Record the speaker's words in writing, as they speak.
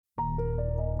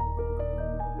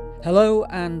Hello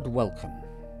and welcome.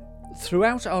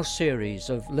 Throughout our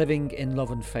series of Living in Love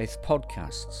and Faith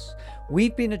podcasts,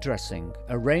 we've been addressing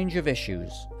a range of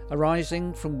issues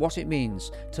arising from what it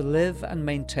means to live and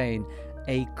maintain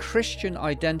a Christian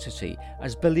identity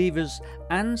as believers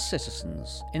and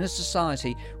citizens in a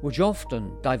society which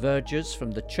often diverges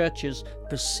from the Church's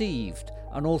perceived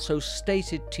and also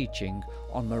stated teaching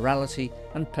on morality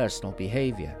and personal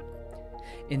behaviour.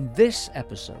 In this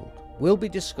episode, we'll be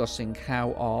discussing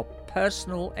how our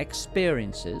personal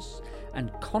experiences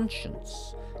and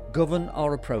conscience govern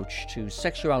our approach to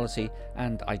sexuality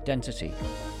and identity.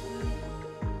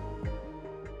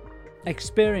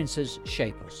 Experiences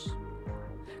shape us.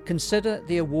 Consider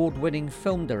the award-winning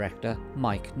film director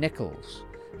Mike Nichols,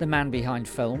 the man behind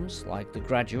films like The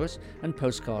Graduate and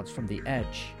Postcards from the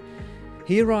Edge.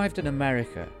 He arrived in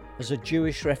America as a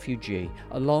Jewish refugee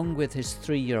along with his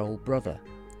 3-year-old brother.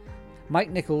 Mike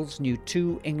Nichols knew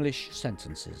 2 English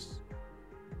sentences.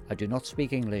 "I do not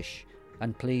speak English,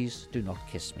 and please do not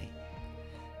kiss me."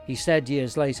 He said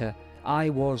years later, "I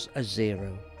was a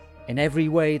zero. In every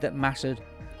way that mattered,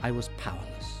 I was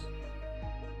powerless."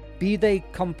 Be they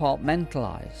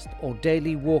compartmentalized or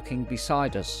daily walking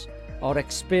beside us, our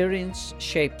experience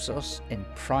shapes us in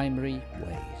primary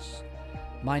ways.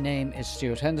 My name is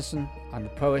Stuart Henderson. I'm a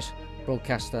poet,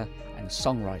 broadcaster, and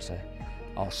songwriter.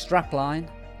 Our strapline: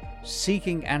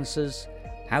 Seeking answers.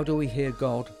 How do we hear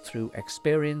God through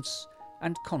experience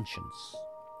and conscience?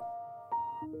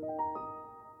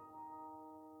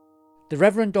 The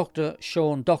Reverend Dr.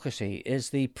 Sean Docherty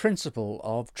is the principal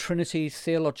of Trinity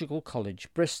Theological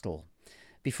College, Bristol.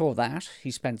 Before that, he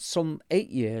spent some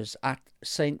 8 years at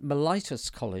St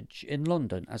Mellitus College in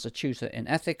London as a tutor in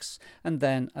ethics and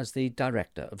then as the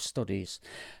Director of Studies.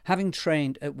 Having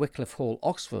trained at Wycliffe Hall,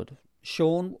 Oxford,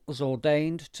 Sean was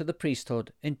ordained to the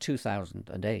priesthood in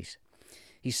 2008.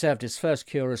 He served his first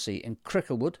curacy in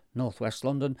Cricklewood, northwest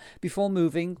London, before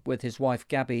moving with his wife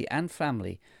Gabby and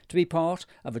family to be part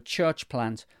of a church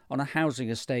plant on a housing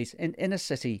estate in inner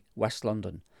city West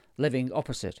London, living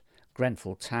opposite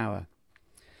Grenfell Tower.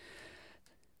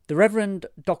 The Reverend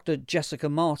Dr. Jessica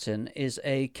Martin is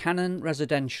a canon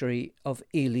residentiary of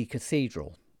Ely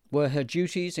Cathedral, where her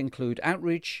duties include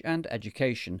outreach and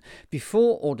education.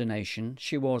 Before ordination,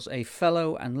 she was a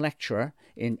fellow and lecturer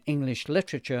in English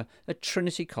literature at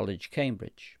Trinity College,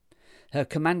 Cambridge. Her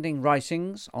commanding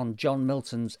writings on John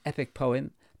Milton's epic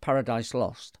poem, Paradise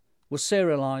Lost, were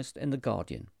serialised in The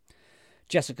Guardian.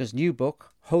 Jessica's new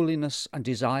book, Holiness and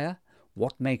Desire: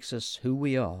 What Makes Us Who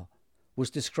We Are, was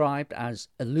described as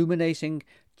illuminating,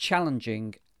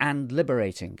 challenging, and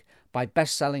liberating by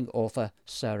best-selling author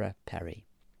Sarah Perry.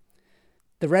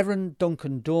 The Reverend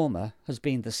Duncan Dormer has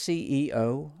been the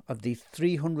CEO of the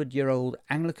 300-year-old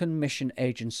Anglican mission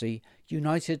agency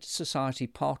United Society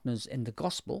Partners in the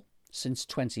Gospel since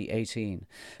 2018.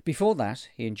 Before that,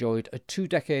 he enjoyed a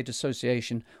 2-decade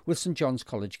association with St John's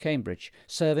College, Cambridge,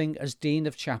 serving as Dean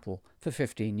of Chapel for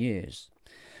 15 years.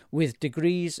 With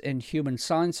degrees in human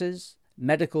sciences,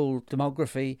 medical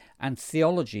demography and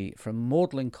theology from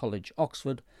Magdalen College,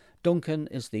 Oxford, Duncan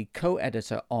is the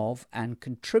co-editor of and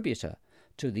contributor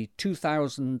to the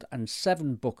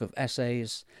 2007 book of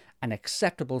essays, An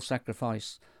Acceptable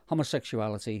Sacrifice,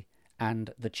 Homosexuality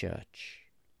and the Church.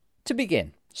 To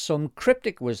begin, some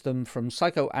cryptic wisdom from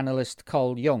psychoanalyst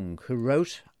Carl Jung, who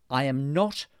wrote, "I am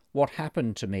not what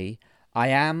happened to me, I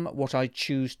am what I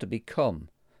choose to become,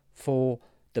 for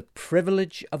the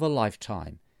privilege of a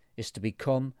lifetime is to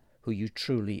become who you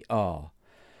truly are."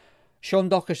 Sean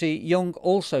Docherty, Jung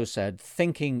also said,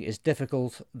 "Thinking is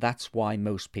difficult, that's why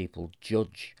most people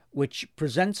judge," which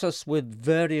presents us with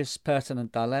various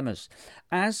pertinent dilemmas.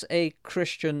 As a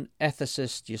Christian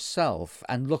ethicist yourself,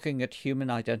 and looking at human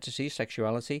identity,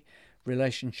 sexuality,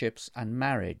 relationships and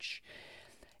marriage,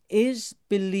 is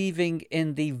believing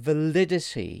in the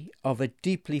validity of a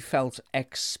deeply felt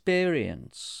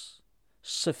experience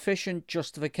sufficient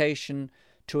justification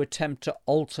to attempt to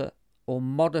alter or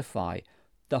modify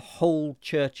the whole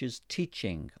Church's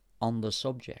teaching on the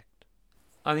subject?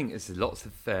 I think there's lots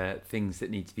of things that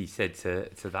need to be said to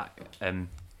that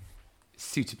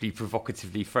suitably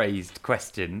provocatively phrased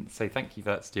question. So thank you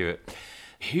for that, Stuart.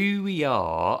 Who we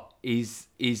are is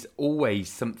always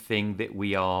something that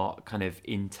we are kind of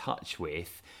in touch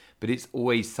with, but it's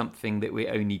always something that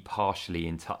we're only partially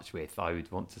in touch with. I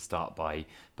would want to start by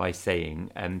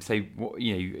saying,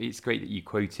 it's great that you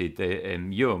quoted the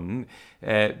Jung,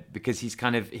 because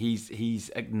he's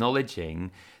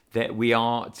acknowledging that we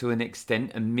are to an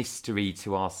extent a mystery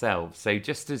to ourselves. So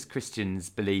just as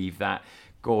Christians believe that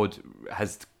God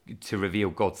has to reveal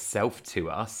God's self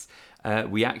to us,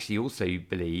 we actually also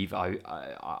believe,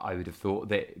 I would have thought,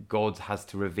 that God has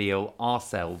to reveal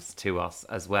ourselves to us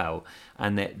as well,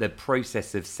 and that the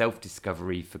process of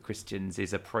self-discovery for Christians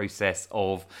is a process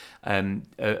of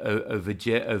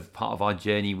part of our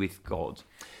journey with God.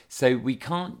 So we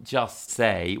can't just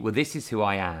say, well, this is who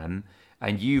I am,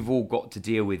 and you've all got to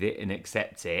deal with it and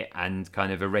accept it and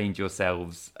kind of arrange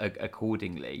yourselves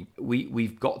accordingly.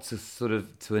 We've got to sort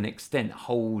of, to an extent,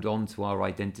 hold on to our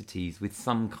identities with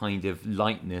some kind of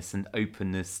lightness and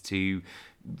openness to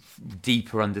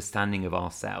deeper understanding of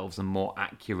ourselves and more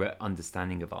accurate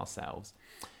understanding of ourselves.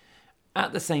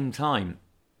 At the same time,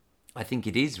 I think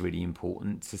it is really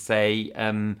important to say,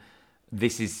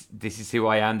 this is who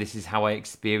I am, this is how I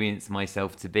experience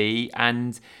myself to be,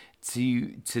 and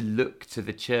to look to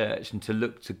the church and to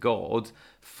look to God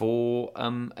for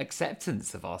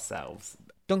acceptance of ourselves.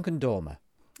 Duncan Dormer.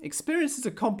 Experience is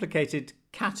a complicated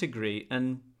category,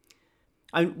 and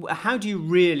how do you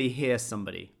really hear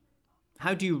somebody?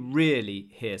 How do you really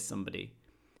hear somebody?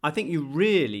 I think you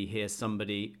really hear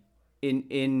somebody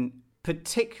in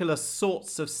particular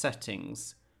sorts of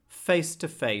settings, face to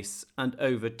face and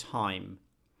over time.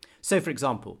 So, for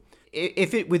example,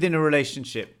 if within a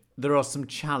relationship there are some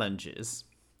challenges,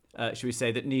 should we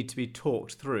say, that need to be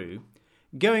talked through,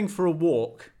 going for a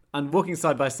walk and walking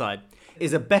side by side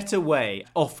is a better way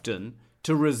often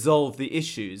to resolve the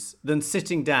issues than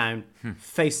sitting down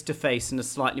face to face in a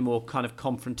slightly more kind of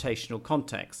confrontational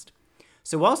context.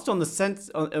 So whilst on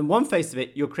one face of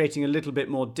it you're creating a little bit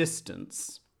more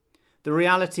distance, the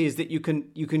reality is that you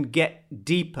can get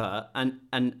deeper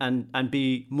and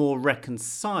be more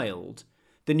reconciled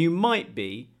than you might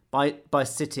be by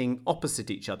sitting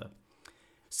opposite each other.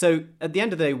 So at the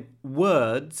end of the day,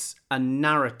 words and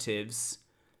narratives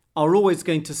are always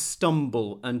going to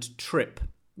stumble and trip.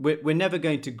 We're never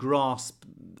going to grasp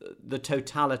the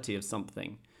totality of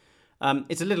something.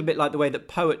 It's a little bit like the way that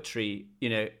poetry,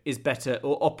 is better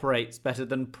or operates better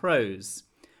than prose.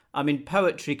 I mean,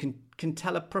 poetry can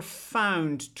tell a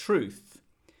profound truth,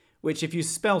 which if you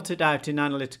spelt it out in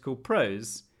analytical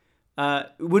prose,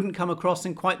 wouldn't come across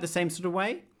in quite the same sort of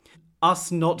way.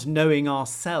 Us not knowing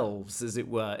ourselves, as it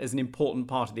were, is an important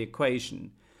part of the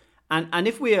equation. And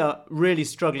if we are really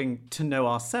struggling to know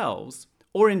ourselves,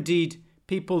 or indeed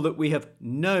people that we have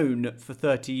known for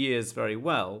 30 years very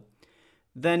well,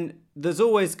 then there's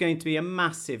always going to be a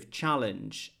massive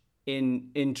challenge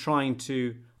in trying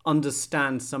to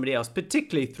understand somebody else,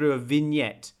 particularly through a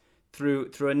vignette,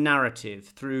 through a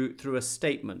narrative, through a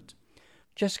statement.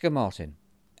 Jessica Martin.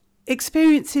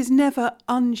 Experience is never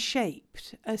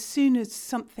unshaped. As soon as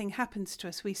something happens to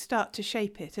us, we start to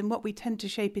shape it. And what we tend to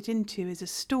shape it into is a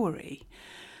story.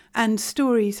 And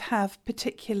stories have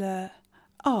particular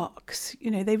arcs.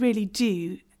 They really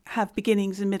do have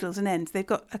beginnings and middles and ends. They've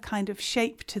got a kind of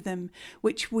shape to them,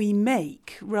 which we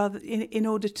make rather in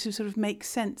order to sort of make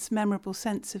memorable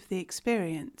sense of the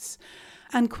experience.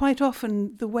 And quite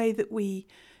often the way that we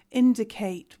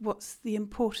indicate what's the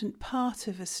important part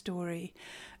of a story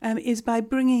is by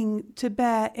bringing to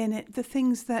bear in it the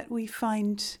things that we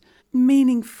find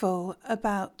meaningful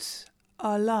about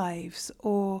our lives,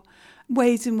 or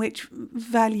ways in which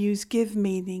values give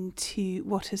meaning to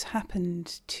what has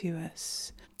happened to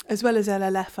us. As well as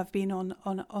LLF, I've been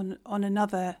on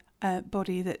another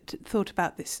body that thought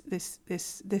about this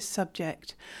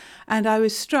subject, and I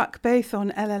was struck both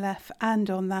on LLF and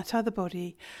on that other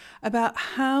body about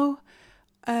how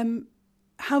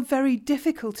very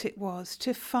difficult it was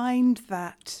to find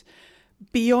that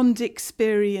beyond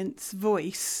experience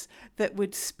voice that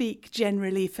would speak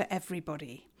generally for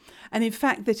everybody. And in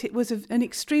fact, that it was an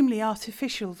extremely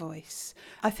artificial voice.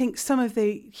 I think some of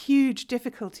the huge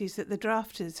difficulties that the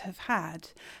drafters have had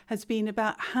has been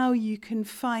about how you can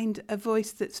find a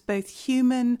voice that's both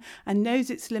human and knows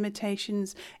its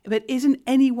limitations, but isn't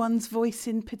anyone's voice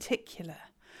in particular.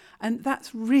 And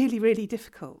that's really, really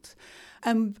difficult.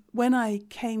 When I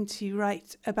came to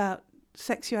write about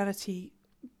sexuality,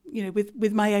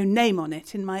 with my own name on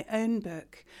it in my own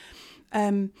book,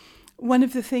 one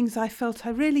of the things I felt I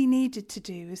really needed to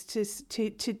do is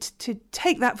to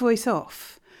take that voice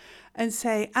off and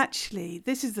say, actually,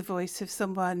 this is the voice of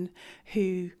someone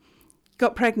who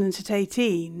got pregnant at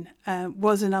 18,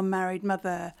 was an unmarried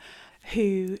mother,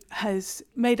 who has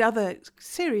made other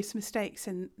serious mistakes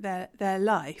in their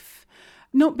life,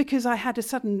 not because I had a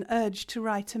sudden urge to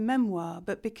write a memoir,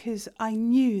 but because I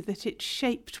knew that it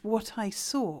shaped what I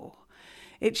saw.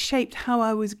 It shaped how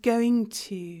I was going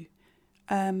to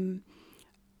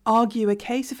argue a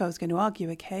case, if I was going to argue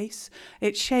a case.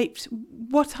 It shaped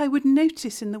what I would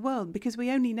notice in the world, because we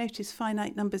only notice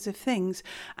finite numbers of things.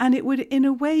 And it would, in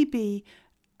a way, be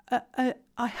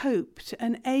I hoped,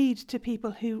 an aid to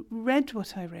people who read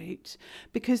what I wrote,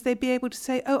 because they'd be able to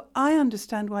say, oh, I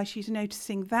understand why she's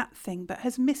noticing that thing, but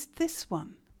has missed this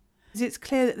one. It's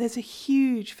clear that there's a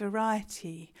huge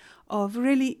variety of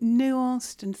really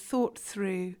nuanced and thought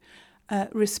through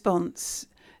response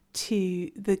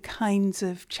to the kinds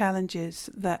of challenges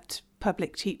that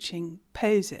public teaching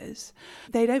poses.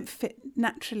 They don't fit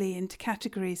naturally into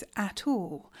categories at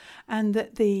all, and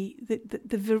that the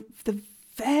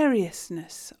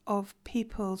variousness of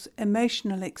people's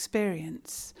emotional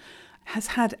experience has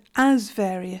had as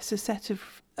various a set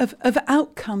of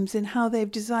outcomes in how they've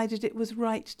decided it was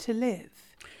right to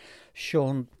live.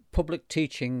 Sean, public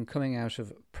teaching coming out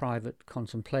of private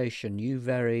contemplation, you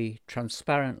very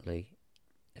transparently,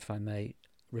 if I may,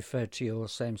 referred to your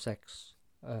same-sex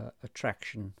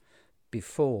attraction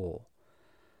before.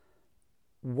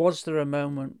 Was there a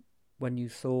moment when you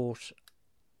thought,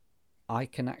 I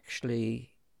can actually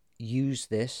use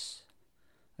this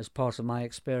as part of my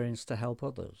experience to help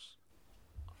others?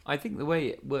 I think the way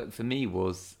it worked for me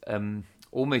was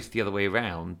almost the other way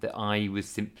around, that I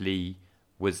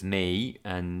was me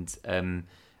and kind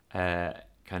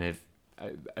of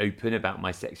open about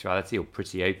my sexuality, or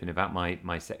pretty open about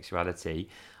my sexuality.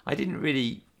 I didn't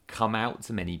really come out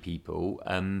to many people.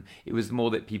 It was more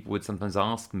that people would sometimes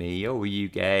ask me, oh, are you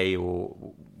gay, or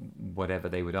whatever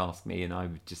they would ask me, and I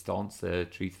would just answer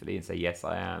truthfully and say, yes,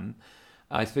 I am.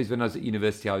 I suppose when I was at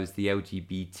university, I was the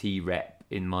LGBT rep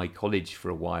in my college for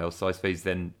a while, so I suppose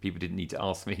then people didn't need to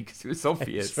ask me because it was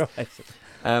obvious. That's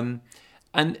right.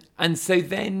 And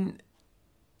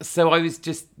so I was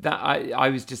just that I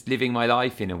was just living my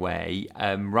life in a way,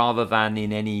 rather than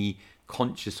in any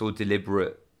conscious or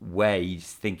deliberate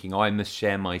ways thinking, I must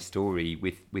share my story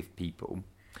with people.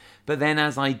 But then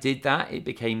as I did that, it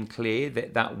became clear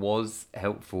that was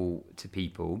helpful to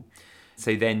people.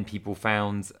 So then people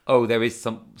found, oh, there is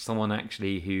someone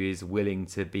actually who is willing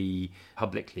to be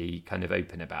publicly kind of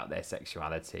open about their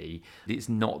sexuality. It's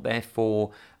not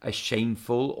therefore a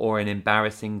shameful or an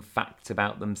embarrassing fact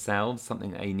about themselves,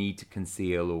 something they need to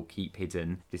conceal or keep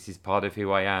hidden. This is part of who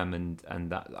I am, and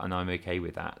I'm okay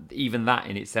with that. Even that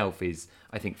in itself is,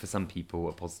 I think, for some people,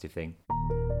 a positive thing.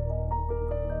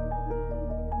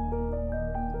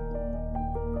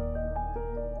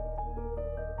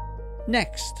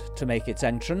 Next to make its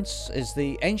entrance is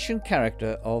the ancient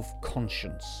character of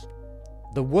conscience.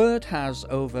 The word has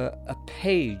over a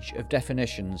page of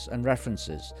definitions and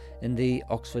references in the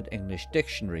Oxford English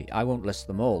Dictionary. I won't list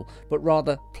them all, but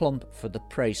rather plump for the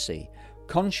précis.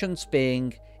 Conscience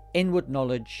being inward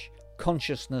knowledge,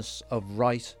 consciousness of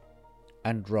right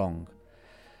and wrong.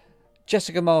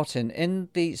 Jessica Martin, in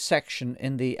the section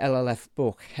in the LLF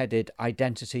book headed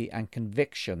Identity and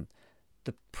Conviction,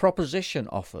 the proposition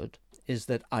offered is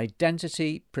that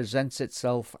identity presents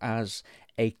itself as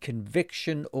a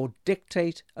conviction or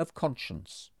dictate of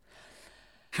conscience.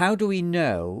 How do we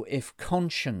know if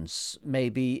conscience may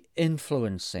be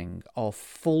influencing our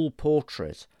full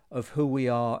portrait of who we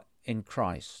are in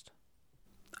Christ?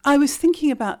 I was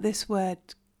thinking about this word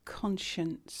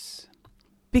conscience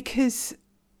because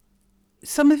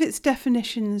some of its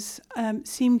definitions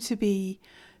seem to be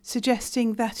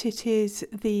suggesting that it is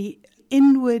the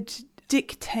inward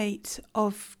dictate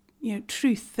of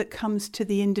truth that comes to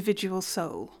the individual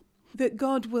soul, that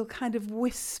God will kind of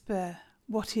whisper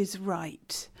what is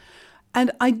right.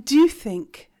 And I do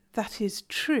think that is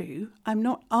true. I'm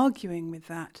not arguing with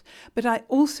that. But I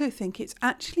also think it's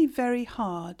actually very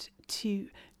hard to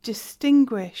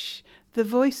distinguish the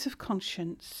voice of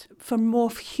conscience from more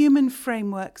human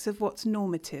frameworks of what's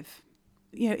normative.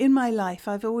 In my life,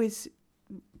 I've always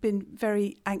been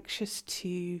very anxious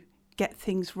to get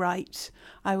things right.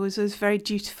 I was very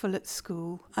dutiful at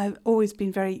school. I've always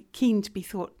been very keen to be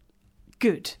thought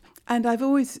good. And I've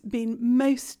always been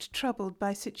most troubled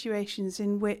by situations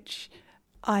in which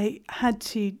I had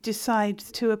to decide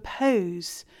to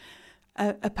oppose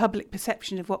a public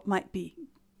perception of what might be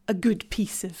a good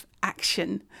piece of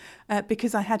action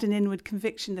because I had an inward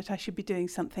conviction that I should be doing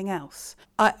something else.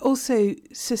 I also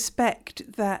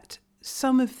suspect that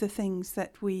some of the things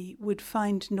that we would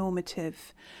find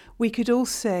normative, we could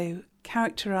also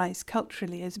characterise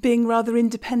culturally as being rather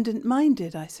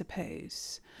independent-minded, I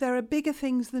suppose. There are bigger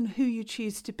things than who you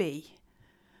choose to be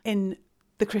in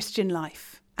the Christian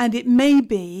life. And it may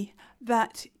be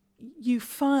that you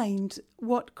find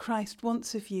what Christ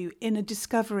wants of you in a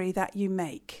discovery that you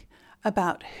make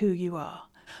about who you are.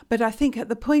 But I think at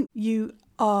the point you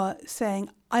are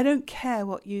saying, I don't care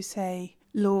what you say,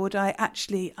 Lord, I'm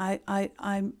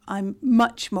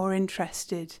much more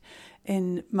interested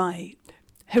in my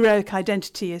heroic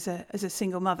identity as a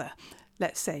single mother,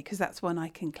 let's say, because that's one I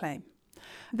can claim.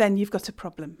 then you've got a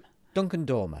problem. Duncan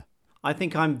Dormer. I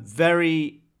think I'm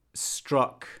very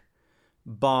struck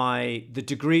by the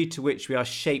degree to which we are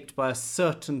shaped by a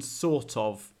certain sort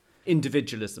of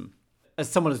individualism. As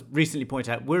someone has recently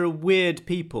pointed out, we're a weird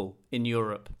people in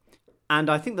Europe. And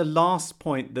I think the last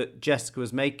point that Jessica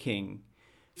was making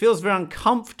feels very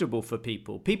uncomfortable for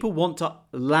people. People want to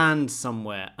land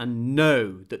somewhere and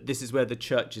know that this is where the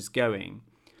church is going.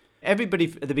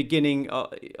 Everybody at the beginning,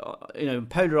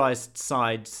 polarized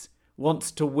sides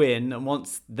wants to win and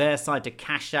wants their side to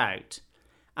cash out.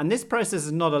 And this process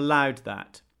has not allowed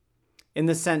that, in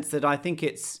the sense that I think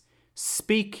it's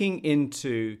speaking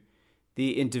into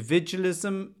the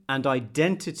individualism and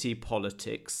identity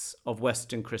politics of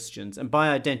Western Christians. And by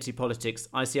identity politics,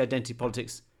 I see identity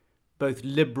politics both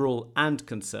liberal and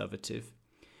conservative.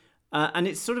 And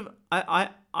it's sort of,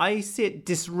 I see it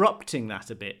disrupting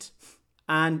that a bit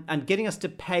and getting us to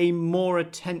pay more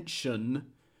attention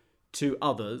to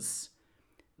others.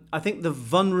 I think the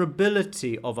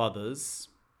vulnerability of others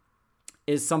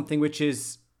is something which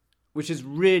is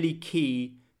really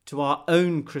key to our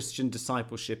own Christian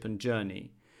discipleship and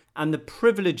journey. And the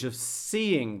privilege of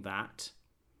seeing that,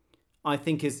 I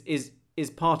think, is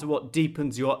part of what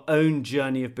deepens your own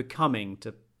journey of becoming,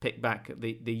 to pick back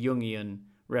the Jungian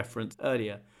reference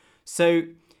earlier. So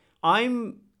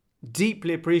I'm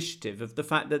deeply appreciative of the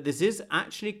fact that this is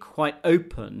actually quite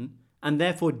open and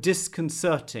therefore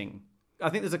disconcerting. I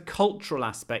think there's a cultural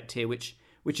aspect here which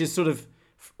is sort of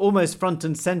almost front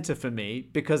and center for me,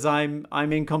 because I'm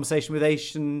in conversation with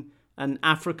Asian and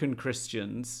African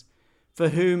Christians for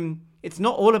whom it's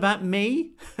not all about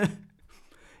me.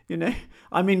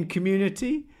 I'm in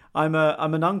community. I'm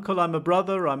an uncle. I'm a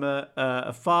brother. I'm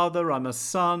a father. I'm a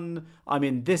son. I'm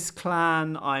in this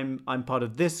clan. I'm part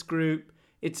of this group.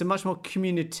 It's a much more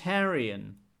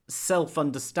communitarian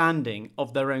self-understanding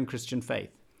of their own Christian faith.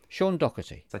 Sean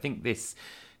Doherty. I think this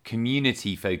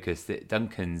community focus that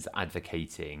Duncan's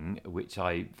advocating, which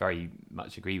I very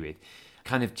much agree with,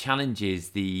 kind of challenges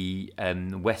the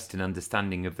Western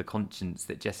understanding of the conscience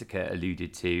that Jessica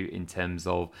alluded to, in terms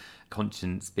of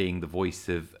conscience being the voice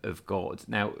of God.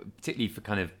 Now, particularly for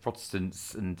kind of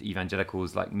Protestants and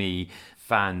evangelicals like me,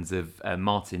 fans of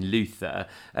Martin Luther,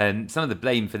 some of the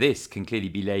blame for this can clearly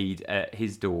be laid at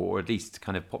his door, or at least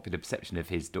kind of popular perception of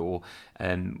his door,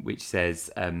 which says,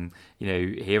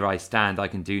 here I stand, I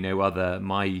can do no other.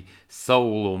 My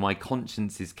soul or my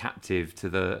conscience is captive to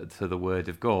the word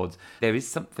of God. There is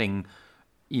something,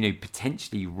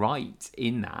 potentially right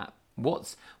in that.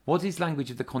 What is language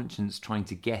of the conscience trying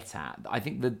to get at? I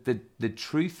think the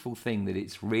truthful thing that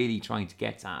it's really trying to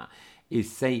get at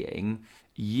is saying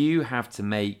you have to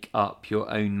make up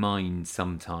your own mind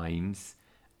sometimes,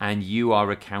 and you are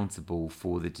accountable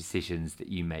for the decisions that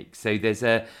you make. So there's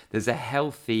a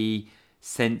healthy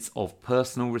sense of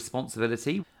personal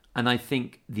responsibility. And I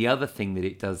think the other thing that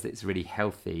it does that's really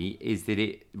healthy is that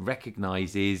it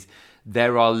recognises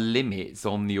there are limits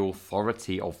on the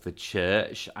authority of the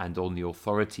church and on the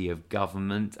authority of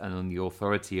government and on the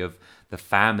authority of the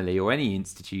family or any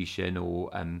institution or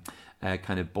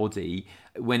kind of body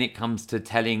when it comes to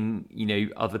telling,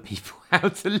 other people how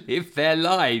to live their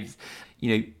lives.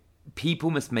 People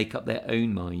must make up their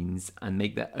own minds and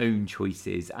make their own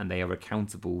choices, and they are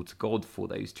accountable to God for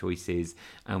those choices,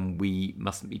 and we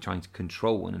mustn't be trying to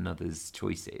control one another's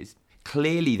choices.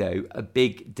 Clearly, though, a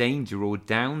big danger or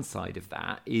downside of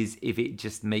that is if it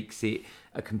just makes it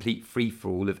a complete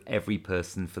free-for-all of every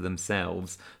person for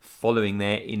themselves, following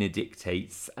their inner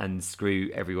dictates and screw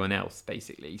everyone else,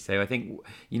 basically. So I think,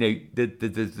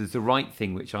 the right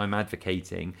thing which I'm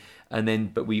advocating,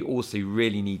 but we also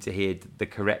really need to hear the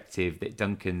corrective that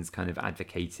Duncan's kind of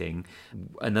advocating.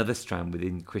 Another strand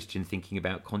within Christian thinking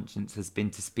about conscience has been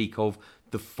to speak of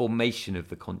the formation of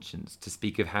the conscience, to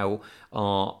speak of how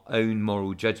our own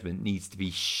moral judgment needs to be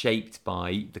shaped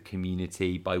by the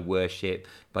community, by worship,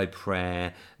 by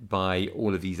prayer, by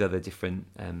all of these other different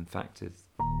factors.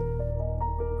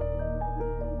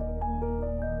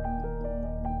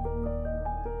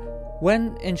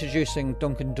 When introducing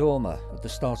Duncan Dormer at the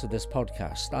start of this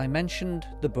podcast, I mentioned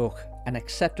the book An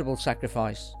Acceptable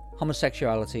Sacrifice,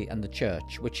 Homosexuality and the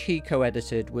Church, which he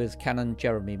co-edited with Canon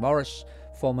Jeremy Morris,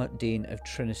 former Dean of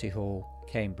Trinity Hall,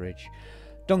 Cambridge.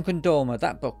 Duncan Dormer,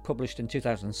 that book published in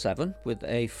 2007 with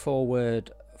a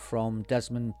foreword from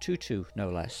Desmond Tutu, no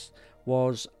less,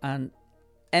 was an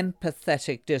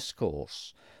empathetic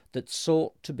discourse that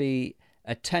sought to be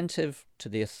attentive to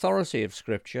the authority of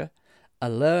Scripture,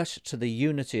 alert to the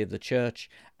unity of the Church,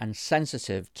 and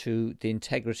sensitive to the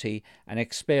integrity and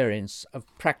experience of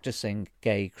practicing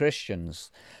gay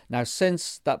Christians. Now,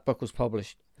 since that book was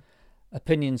published,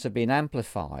 opinions have been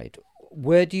amplified.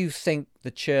 Where do you think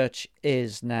the church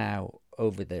is now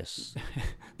over this?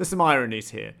 There's some ironies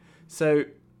here. So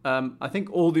I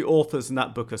think all the authors in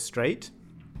that book are straight.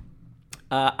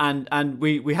 And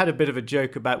we had a bit of a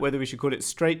joke about whether we should call it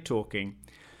straight talking,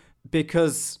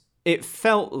 because it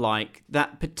felt like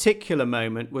that particular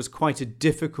moment was quite a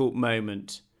difficult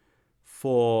moment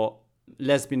for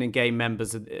lesbian and gay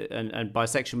members and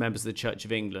bisexual members of the Church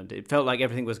of England. It felt like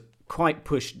everything was quite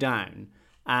pushed down,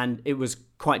 and it was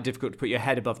quite difficult to put your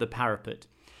head above the parapet.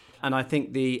 And I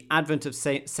think the advent of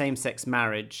same-sex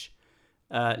marriage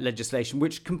legislation,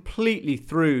 which completely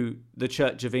threw the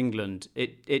Church of England,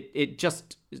 it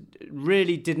just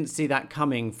really didn't see that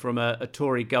coming from a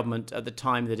Tory government at the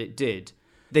time that it did.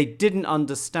 They didn't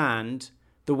understand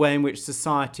the way in which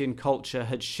society and culture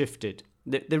had shifted.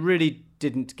 They really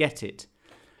didn't get it.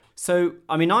 So,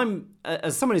 I mean, I'm,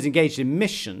 as someone who's engaged in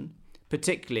mission,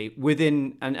 particularly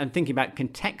within, and thinking about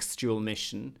contextual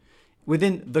mission,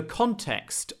 within the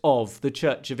context of the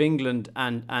Church of England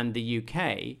and the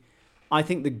UK, I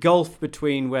think the gulf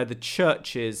between where the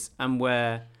church is and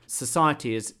where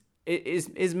society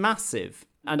is massive.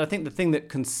 And I think the thing that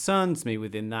concerns me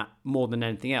within that more than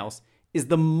anything else is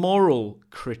the moral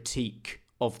critique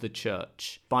of the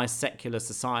church by secular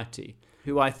society,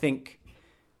 who I think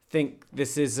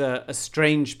this is a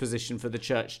strange position for the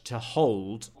church to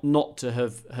hold, not to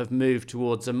have moved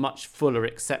towards a much fuller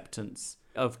acceptance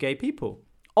of gay people.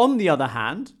 On the other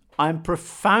hand, I'm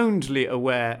profoundly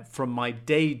aware from my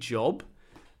day job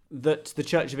that the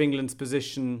Church of England's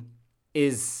position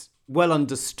is well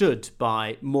understood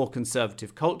by more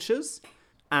conservative cultures,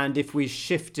 and if we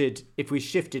shifted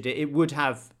it, it would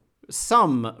have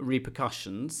some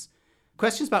repercussions.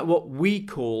 Questions about what we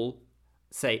call,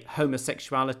 say,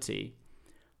 homosexuality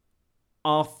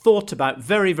are thought about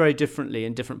very, very differently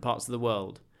in different parts of the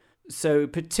world. So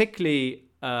particularly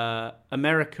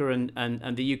America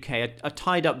and the UK are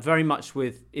tied up very much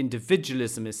with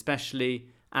individualism, especially,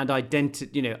 and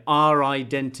identity, our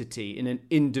identity in an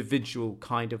individual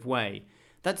kind of way.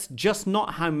 That's just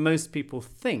not how most people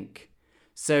think.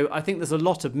 So I think there's a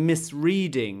lot of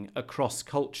misreading across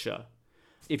culture.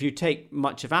 If you take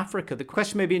much of Africa, the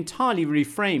question may be entirely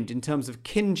reframed in terms of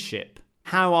kinship.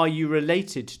 How are you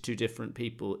related to different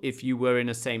people if you were in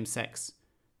a same-sex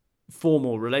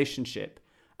formal relationship?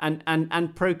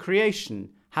 And procreation,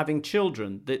 having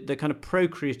children, the kind of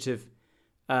procreative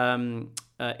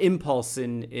impulse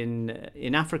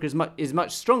in Africa is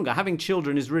much stronger. Having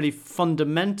children is really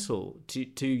fundamental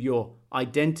to your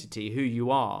identity, who you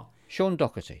are. Sean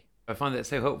Docherty. I find that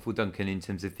so helpful, Duncan, in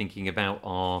terms of thinking about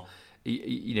our,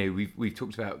 we've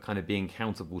talked about kind of being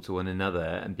accountable to one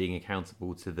another and being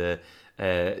accountable to the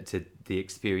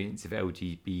experience of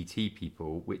LGBT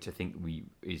people, which I think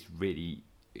is really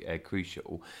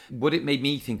crucial. What it made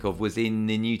me think of was in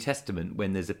the New Testament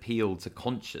when there's appeal to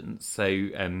conscience. So,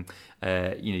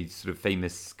 sort of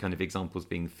famous kind of examples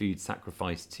being food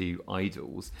sacrificed to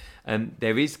idols.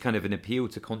 There is kind of an appeal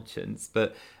to conscience,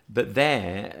 but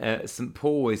there, St.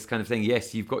 Paul is kind of saying,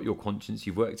 yes, you've got your conscience,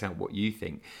 you've worked out what you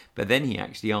think, but then he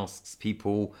actually asks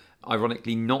people,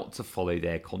 ironically, not to follow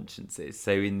their consciences.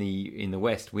 So in the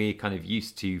West, we're kind of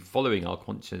used to following our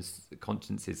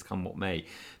consciences come what may.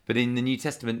 But in the New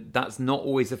Testament, that's not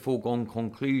always a foregone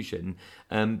conclusion,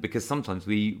 because sometimes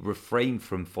we refrain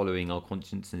from following our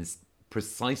consciences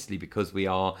precisely because we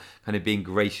are kind of being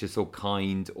gracious or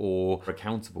kind or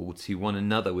accountable to one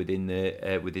another within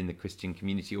the Christian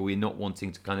community, or we're not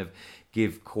wanting to kind of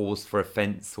give cause for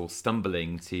offence or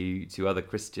stumbling to other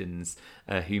Christians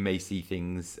who may see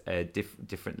things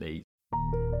differently.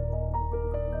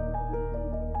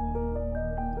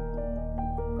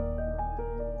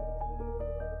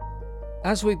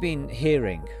 As we've been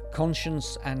hearing,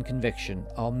 conscience and conviction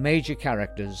are major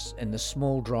characters in the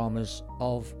small dramas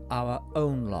of our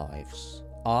own lives.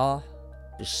 Our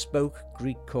bespoke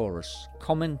Greek chorus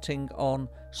commenting on,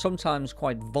 sometimes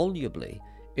quite volubly,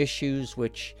 issues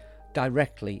which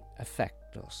directly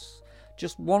affect us.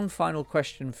 Just one final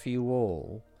question for you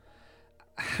all.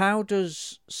 How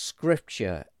does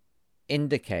Scripture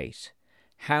indicate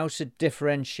how to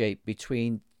differentiate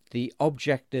between the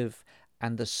objective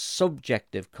and the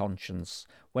subjective conscience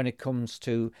when it comes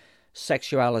to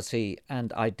sexuality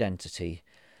and identity?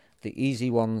 The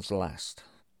easy ones last.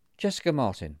 Jessica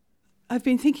Martin. I've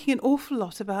been thinking an awful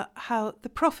lot about how the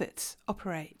prophets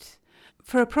operate.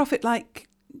 For a prophet like,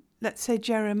 let's say,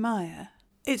 Jeremiah,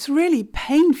 it's really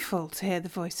painful to hear the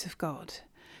voice of God.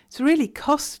 It's really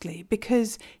costly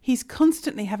because he's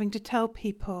constantly having to tell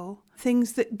people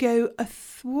things that go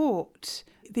athwart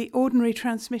the ordinary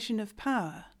transmission of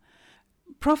power.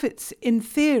 Prophets, in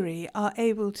theory, are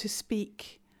able to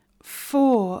speak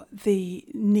for the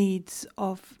needs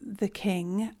of the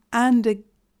king and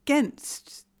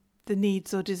against the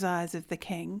needs or desires of the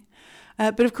king.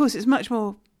 But of course, it's much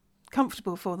more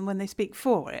comfortable for them when they speak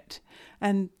for it.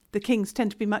 And the kings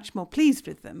tend to be much more pleased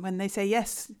with them when they say,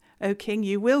 yes, O king,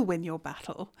 you will win your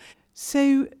battle.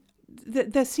 So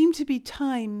there seem to be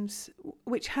times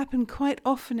which happen quite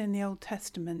often in the Old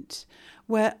Testament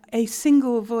where a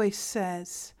single voice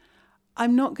says,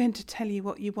 I'm not going to tell you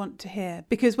what you want to hear,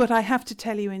 because what I have to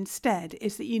tell you instead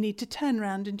is that you need to turn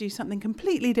around and do something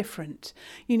completely different.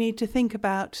 You need to think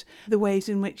about the ways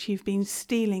in which you've been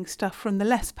stealing stuff from the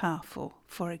less powerful,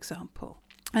 for example.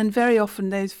 And very often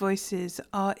those voices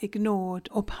are ignored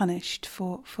or punished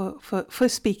for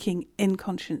speaking in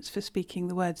conscience, for speaking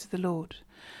the words of the Lord.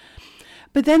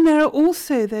 But then there are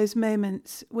also those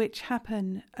moments which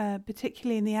happen,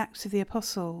 particularly in the Acts of the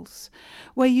Apostles,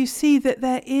 where you see that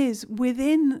there is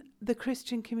within the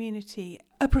Christian community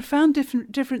a profound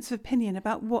difference of opinion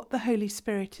about what the Holy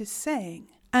Spirit is saying.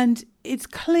 And it's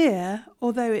clear,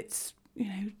 although it's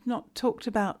not talked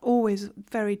about always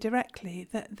very directly,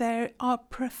 that there are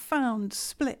profound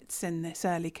splits in this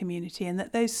early community, and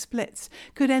that those splits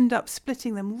could end up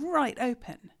splitting them right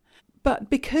open. But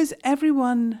because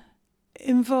everyone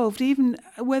involved, even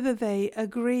whether they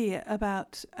agree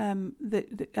about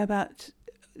about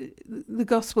the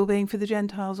gospel being for the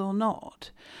Gentiles or not,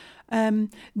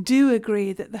 do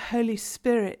agree that the Holy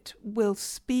Spirit will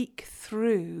speak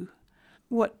through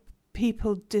what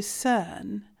people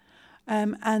discern,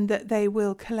 and that they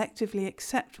will collectively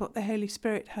accept what the Holy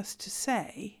Spirit has to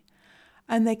say,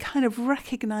 and they kind of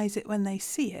recognise it when they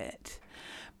see it.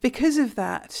 Because of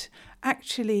that,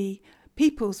 actually,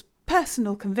 people's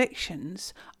personal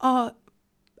convictions are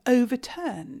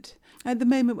overturned. At the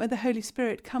moment where the Holy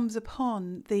Spirit comes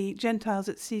upon the Gentiles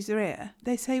at Caesarea,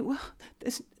 they say, well,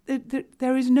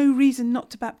 there is no reason not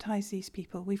to baptise these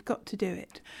people. We've got to do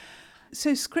it.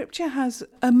 So Scripture has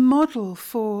a model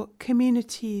for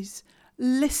communities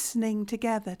listening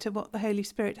together to what the Holy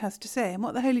Spirit has to say. And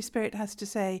what the Holy Spirit has to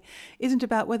say isn't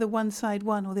about whether one side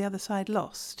won or the other side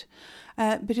lost,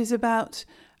 but is about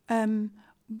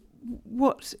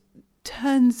what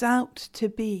turns out to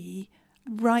be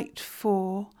right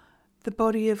for the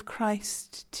body of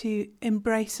Christ to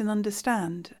embrace and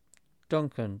understand.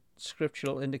 Duncan,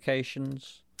 scriptural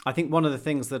indications? I think one of the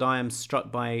things that I am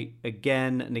struck by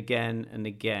again and again and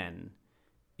again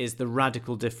is the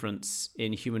radical difference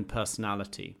in human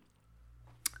personality.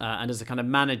 And as a kind of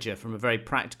manager, from a very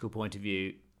practical point of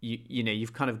view,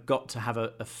 you've kind of got to have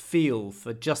a feel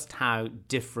for just how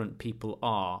different people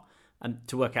are, and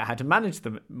to work out how to manage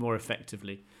them more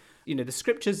effectively. The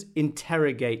scriptures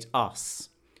interrogate us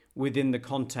within the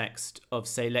context of,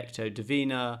 say, Lectio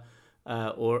Divina,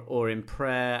 or in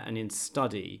prayer and in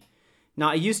study. Now,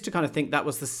 I used to kind of think that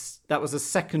was a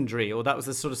secondary, or that was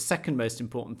the sort of second most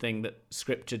important thing that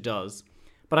Scripture does.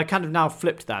 But I kind of now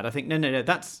flipped that. I think, no,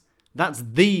 that's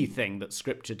the thing that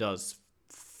Scripture does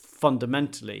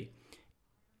fundamentally.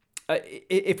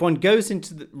 If one goes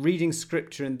into reading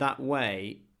Scripture in that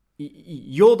way,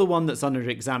 you're the one that's under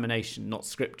examination, not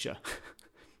Scripture.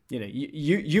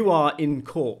 You are in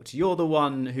court. You're the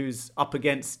one who's up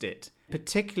against it.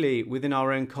 Particularly within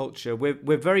our own culture,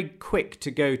 we're very quick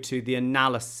to go to the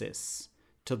analysis,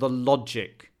 to the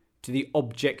logic, to the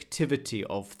objectivity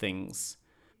of things.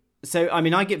 So,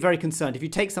 I get very concerned if you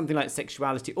take something like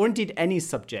sexuality, or indeed any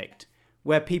subject,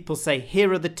 where people say,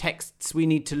 here are the texts we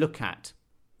need to look at.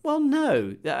 Well,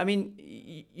 no.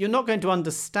 You're not going to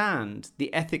understand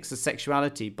the ethics of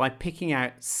sexuality by picking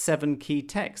out 7 key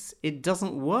texts. It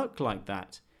doesn't work like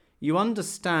that. You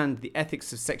understand the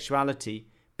ethics of sexuality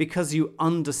because you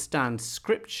understand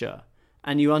Scripture,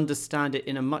 and you understand it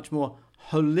in a much more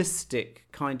holistic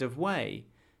kind of way.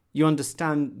 You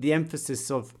understand the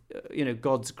emphasis of,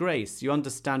 God's grace. You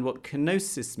understand what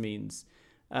kenosis means.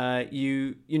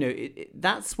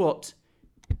 That's what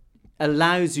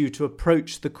allows you to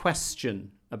approach the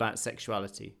question about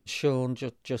sexuality. Sean,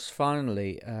 just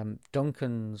finally,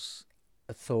 Duncan's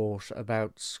thought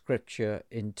about Scripture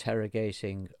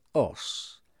interrogating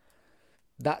us.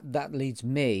 That leads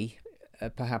me,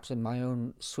 perhaps in my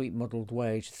own sweet muddled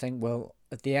way, to think, well,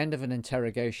 at the end of an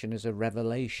interrogation is a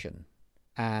revelation,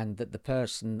 and that the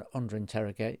person under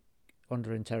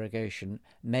interrogation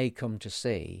may come to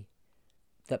see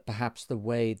that perhaps the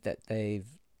way that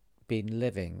they've been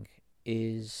living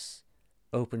is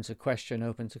open to question,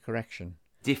 open to correction.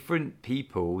 Different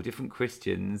people, different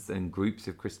Christians and groups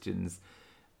of Christians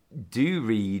do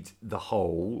read the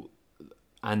whole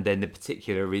and then the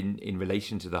particular in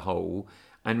relation to the whole,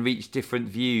 and reach different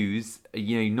views,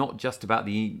 not just about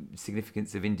the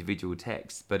significance of individual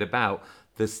texts, but about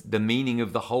the meaning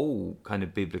of the whole kind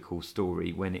of biblical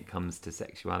story when it comes to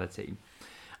sexuality.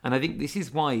 And I think this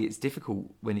is why it's difficult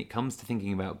when it comes to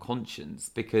thinking about conscience,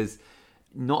 because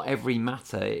not every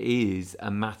matter is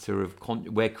a matter of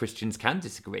where Christians can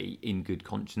disagree in good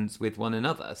conscience with one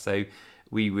another. So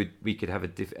we could have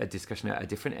a discussion about a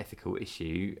different ethical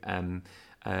issue,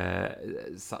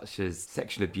 such as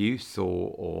sexual abuse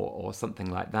or something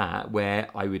like that, where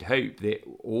I would hope that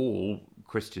all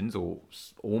Christians, or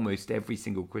almost every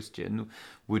single Christian,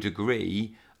 would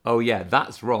agree, oh yeah,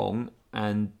 that's wrong,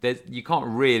 and you can't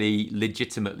really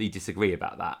legitimately disagree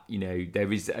about that.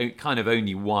 There is kind of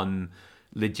only one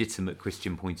legitimate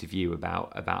Christian point of view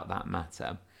about that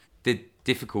matter. The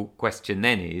difficult question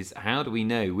then is, how do we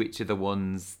know which are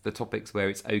the topics where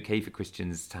it's okay for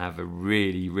Christians to have a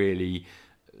really, really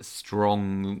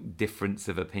strong difference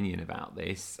of opinion about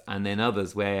this, and then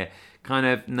others where kind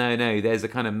of no, there's a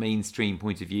kind of mainstream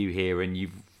point of view here and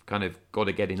you've kind of got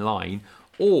to get in line,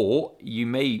 or you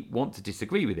may want to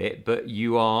disagree with it, but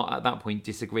you are at that point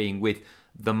disagreeing with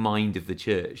the mind of the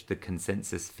church, the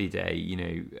consensus fidei,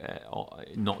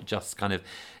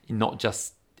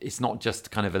 it's not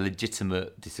just kind of a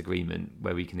legitimate disagreement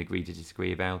where we can agree to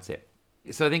disagree about it.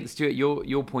 So I think, Stuart,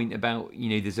 your point about,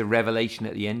 there's a revelation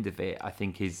at the end of it, I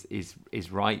think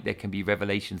is right. There can be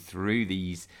revelation through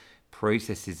these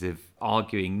processes of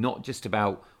arguing, not just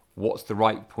about what's the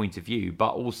right point of view,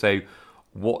 but also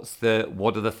what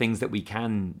are the things that we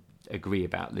can agree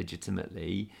about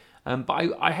legitimately.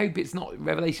 But I hope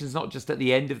revelation is not just at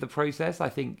the end of the process. I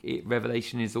think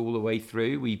revelation is all the way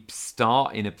through. We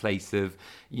start in a place of,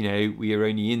 we are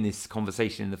only in this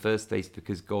conversation in the first place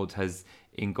because God has,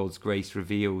 in God's grace,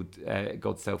 revealed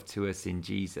God's self to us in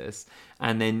Jesus.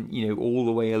 And then, all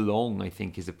the way along, I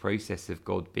think, is a process of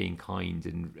God being kind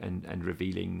and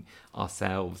revealing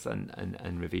ourselves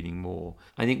and revealing more.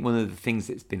 I think one of the things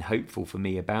that's been hopeful for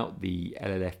me about the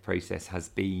LLF process has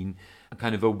been a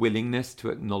kind of a willingness to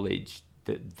acknowledge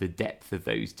the depth of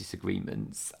those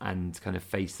disagreements and kind of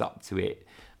face up to it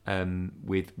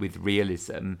with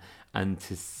realism, and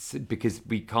because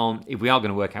we can't, if we are going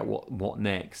to work out what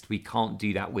next, we can't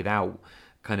do that without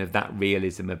kind of that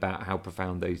realism about how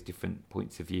profound those different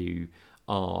points of view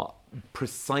are,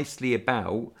 precisely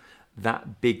about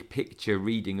that big picture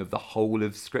reading of the whole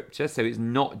of Scripture. So it's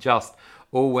not just,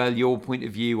 oh well, your point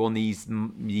of view on these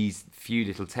few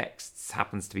little texts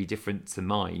happens to be different to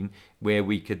mine, where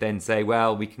we could then say,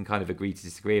 well, we can kind of agree to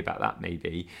disagree about that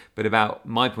maybe, but about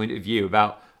my point of view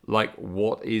about like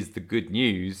what is the good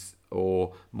news,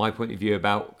 or my point of view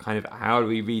about kind of how do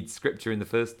we read Scripture in the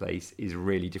first place, is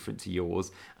really different to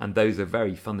yours, and those are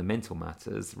very fundamental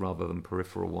matters rather than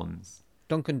peripheral ones.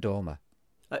 Duncan Dormer.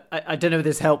 I don't know if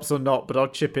this helps or not, but I'll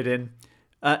chip it in.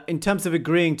 In terms of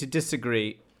agreeing to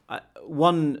disagree,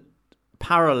 one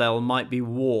parallel might be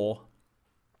war,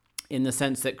 in the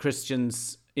sense that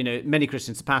Christians, many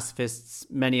Christians are pacifists,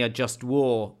 many are just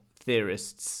war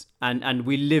theorists, and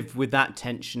we live with that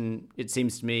tension, it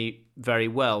seems to me, very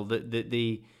well.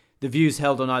 The views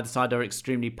held on either side are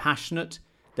extremely passionate,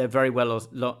 they're very well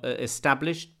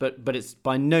established, but it's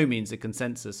by no means a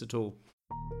consensus at all.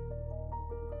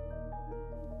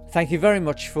 Thank you very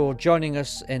much for joining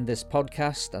us in this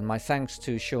podcast, and my thanks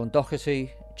to Sean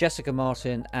Doherty, Jessica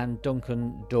Martin and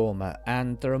Duncan Dormer.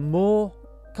 And there are more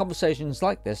conversations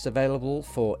like this available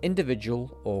for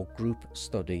individual or group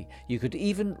study. You could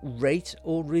even rate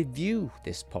or review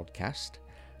this podcast.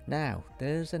 Now,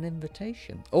 there's an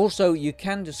invitation. Also, you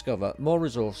can discover more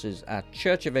resources at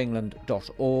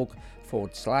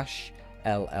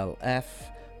churchofengland.org/LLF.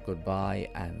 Goodbye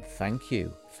and thank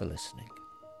you for listening.